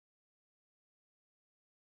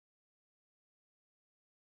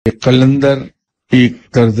قلندر ایک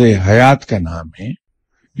طرز حیات کا نام ہے،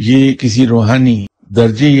 یہ کسی روحانی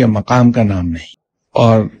درجے یا مقام کا نام نہیں.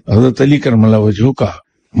 اور حضرت علی کرم اللہ وجہہ کا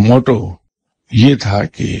موٹو یہ تھا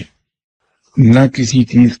کہ نہ کسی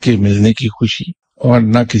چیز کے ملنے کی خوشی اور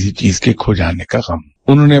نہ کسی چیز کے کھو جانے کا غم.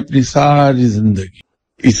 انہوں نے اپنی ساری زندگی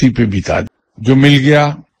اسی پہ بتا دی. جو مل گیا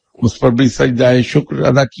اس پر بھی سجدہ شکر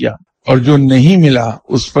ادا کیا، اور جو نہیں ملا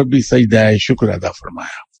اس پر بھی سجدہ شکر ادا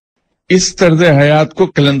فرمایا. اس طرز حیات کو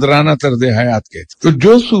قلندرانہ طرز حیات کہتے. تو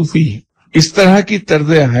جو صوفی اس طرح کی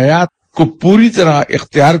طرز حیات کو پوری طرح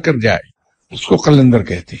اختیار کر جائے اس کو قلندر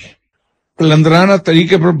کہتے ہیں. قلندرانہ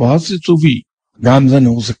طریقے پر بہت سے صوفی گامزن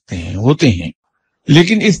ہو سکتے ہیں، ہوتے ہیں،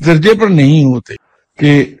 لیکن اس درجے پر نہیں ہوتے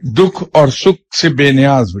کہ دکھ اور سکھ سے بے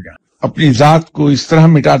نیاز ہو جائیں، اپنی ذات کو اس طرح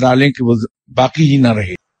مٹا ڈالیں کہ وہ باقی ہی نہ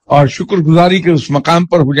رہے، اور شکر گزاری کے اس مقام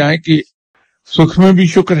پر ہو جائیں کہ سکھ میں بھی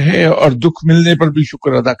شکر ہے اور دکھ ملنے پر بھی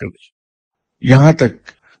شکر ادا کر دیں. یہاں تک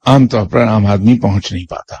عام طور پر عام آدمی پہنچ نہیں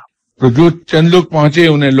پاتا. تو جو چند لوگ پہنچے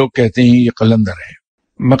انہیں لوگ کہتے ہیں یہ قلندر ہے.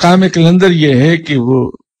 مقام قلندر یہ ہے کہ وہ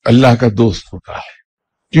اللہ کا دوست ہوتا ہے،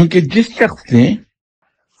 کیونکہ جس شخص نے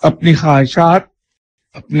اپنی خواہشات،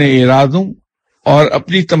 اپنے ارادوں اور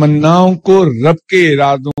اپنی تمناؤں کو رب کے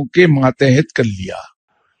ارادوں کے ماتحت کر لیا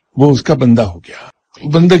وہ اس کا بندہ ہو گیا،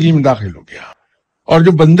 وہ بندگی میں داخل ہو گیا. اور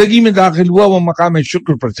جو بندگی میں داخل ہوا وہ مقام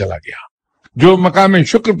شکر پر چلا گیا. جو مقام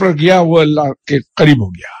شکر پر گیا وہ اللہ کے قریب ہو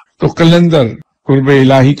گیا. تو قلندر قرب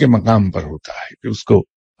الہی کے مقام پر ہوتا ہے کہ اس کو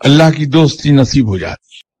اللہ کی دوستی نصیب ہو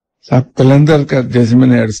جاتی ہے. صاحب قلندر کا جیسے میں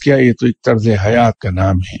نے عرض کیا یہ تو ایک طرز حیات کا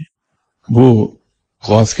نام ہے. وہ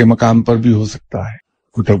غوث کے مقام پر بھی ہو سکتا ہے،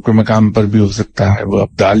 کتب کے مقام پر بھی ہو سکتا ہے، وہ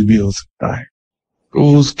ابدال بھی ہو سکتا ہے.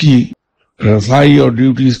 تو اس کی رسائی اور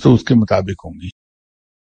ڈیوٹیز تو اس کے مطابق ہوں گی.